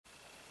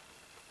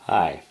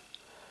Hi.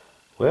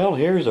 Well,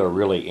 here's a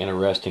really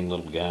interesting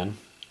little gun.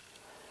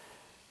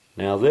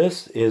 Now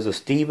this is a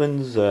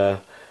Stevens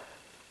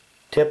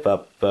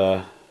tip-up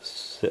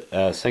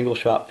single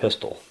shot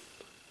pistol.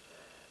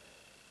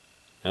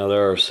 Now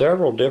there are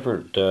several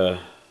different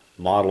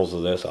models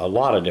of this, a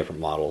lot of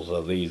different models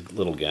of these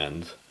little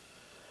guns.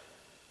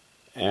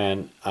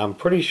 And I'm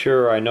pretty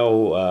sure I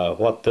know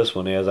what this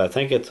one is. I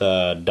think it's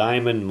a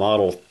Diamond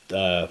Model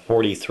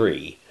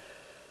 43.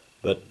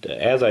 But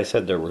as I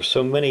said, there were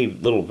so many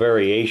little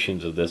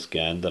variations of this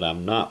gun that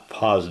I'm not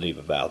positive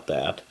about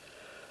that.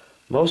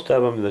 Most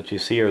of them that you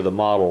see are the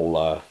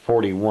Model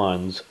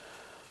 41s,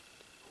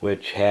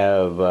 which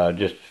have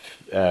just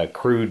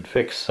crude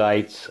fixed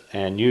sights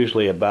and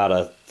usually about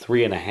a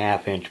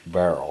 3.5-inch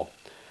barrel.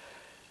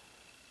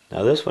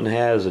 Now this one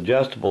has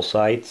adjustable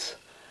sights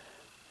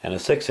and a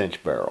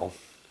 6-inch barrel.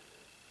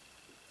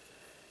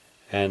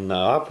 And the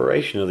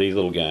operation of these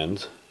little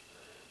guns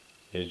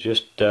is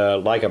just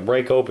like a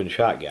break-open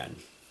shotgun.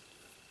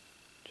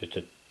 Just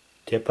a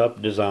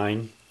tip-up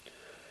design,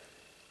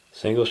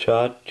 single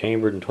shot,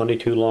 chambered in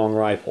 .22 long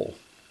rifle.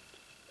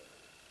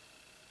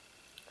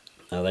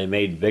 Now they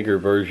made bigger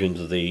versions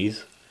of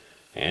these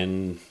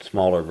and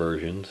smaller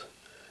versions.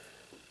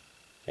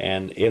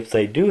 And if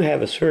they do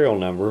have a serial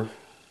number,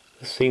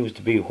 this seems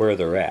to be where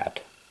they're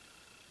at.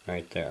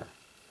 Right there.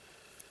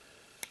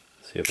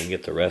 See if we can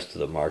get the rest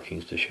of the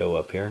markings to show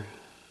up here.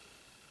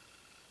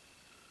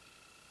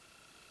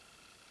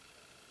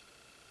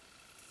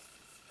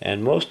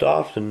 And most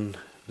often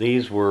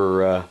these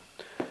were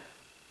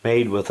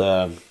made with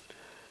a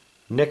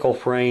nickel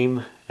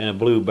frame and a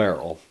blue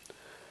barrel.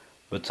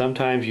 But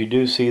sometimes you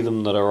do see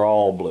them that are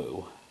all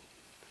blue.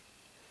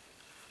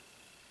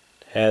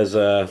 It has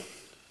a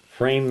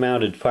frame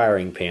mounted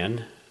firing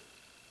pin.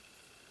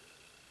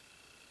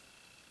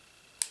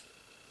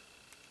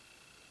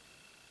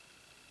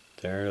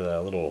 There,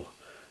 the little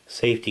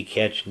safety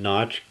catch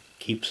notch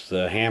keeps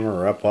the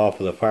hammer up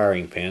off of the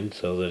firing pin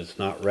so that it's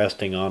not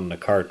resting on the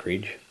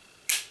cartridge.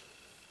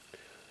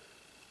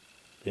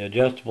 The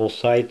adjustable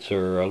sights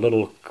are a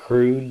little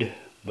crude,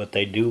 but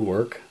they do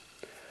work.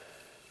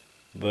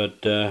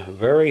 But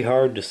very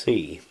hard to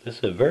see. This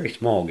is a very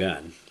small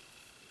gun.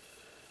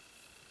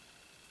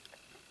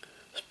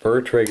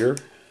 Spur trigger.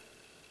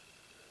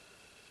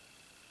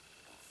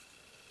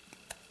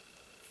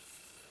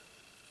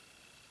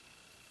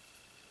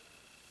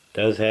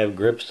 Does have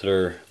grips that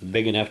are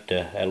big enough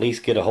to at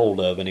least get a hold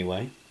of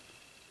anyway.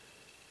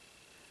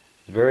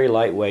 Very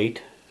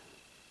lightweight.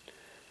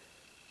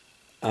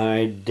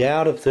 I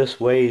doubt if this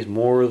weighs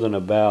more than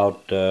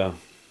about 7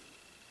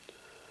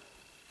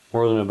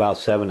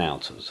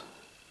 ounces.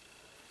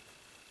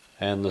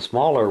 And the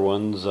smaller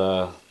ones,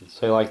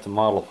 say like the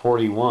Model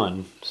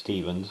 41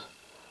 Stevens,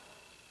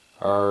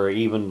 are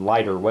even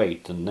lighter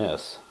weight than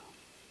this.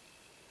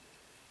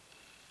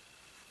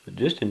 But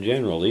just in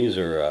general, these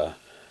are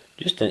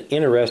just an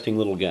interesting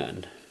little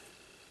gun.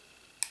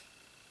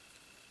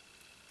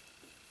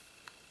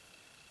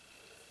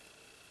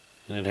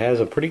 And it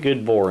has a pretty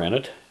good bore in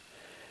it.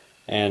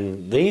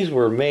 And these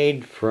were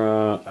made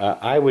from,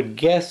 I would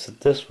guess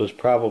that this was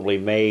probably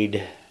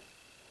made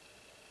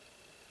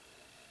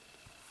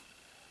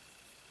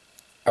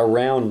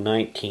around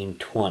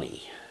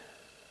 1920.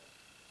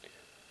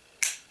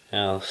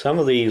 Now some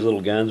of these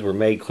little guns were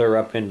made clear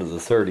up into the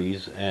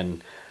 30s,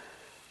 and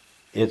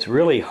it's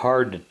really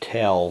hard to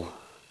tell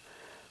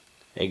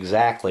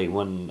exactly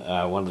when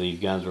one of these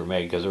guns were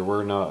made, because there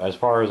were no, as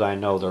far as I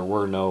know, there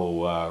were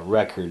no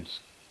records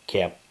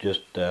kept.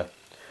 Just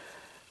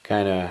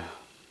kind of,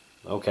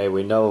 okay,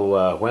 we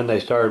know when they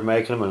started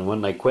making them and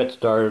when they quit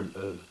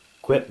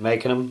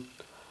making them,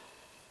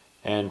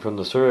 and from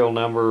the serial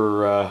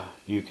number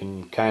you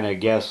can kind of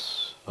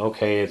guess,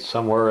 okay, it's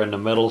somewhere in the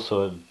middle,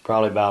 so it's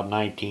probably about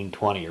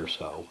 1920 or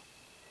so.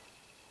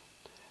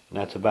 And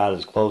that's about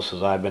as close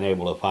as I've been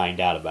able to find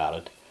out about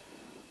it.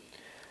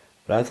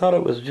 But I thought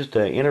it was just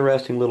an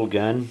interesting little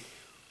gun.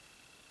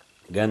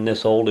 A gun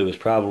this old, it was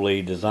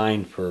probably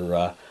designed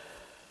for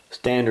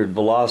standard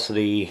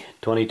velocity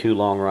 .22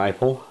 long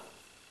rifle.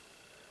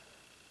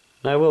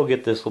 And I will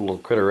get this little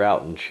critter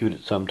out and shoot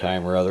it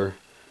sometime or other.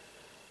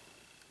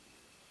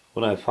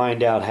 When I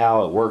find out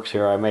how it works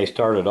here, I may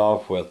start it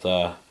off with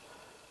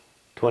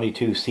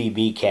 22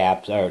 CB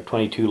caps, or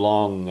 22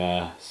 long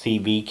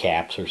CB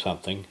caps or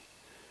something.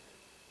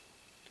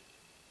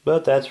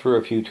 But that's for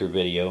a future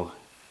video.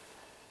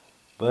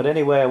 But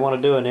anyway, I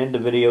want to do an end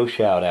of video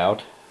shout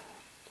out.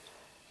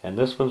 And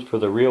this one's for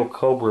the Real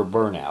Cobra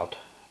Burnout.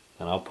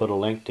 And I'll put a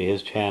link to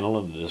his channel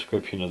in the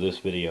description of this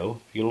video.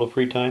 If you get a little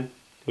free time,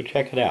 go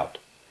check it out.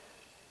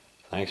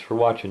 Thanks for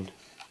watching.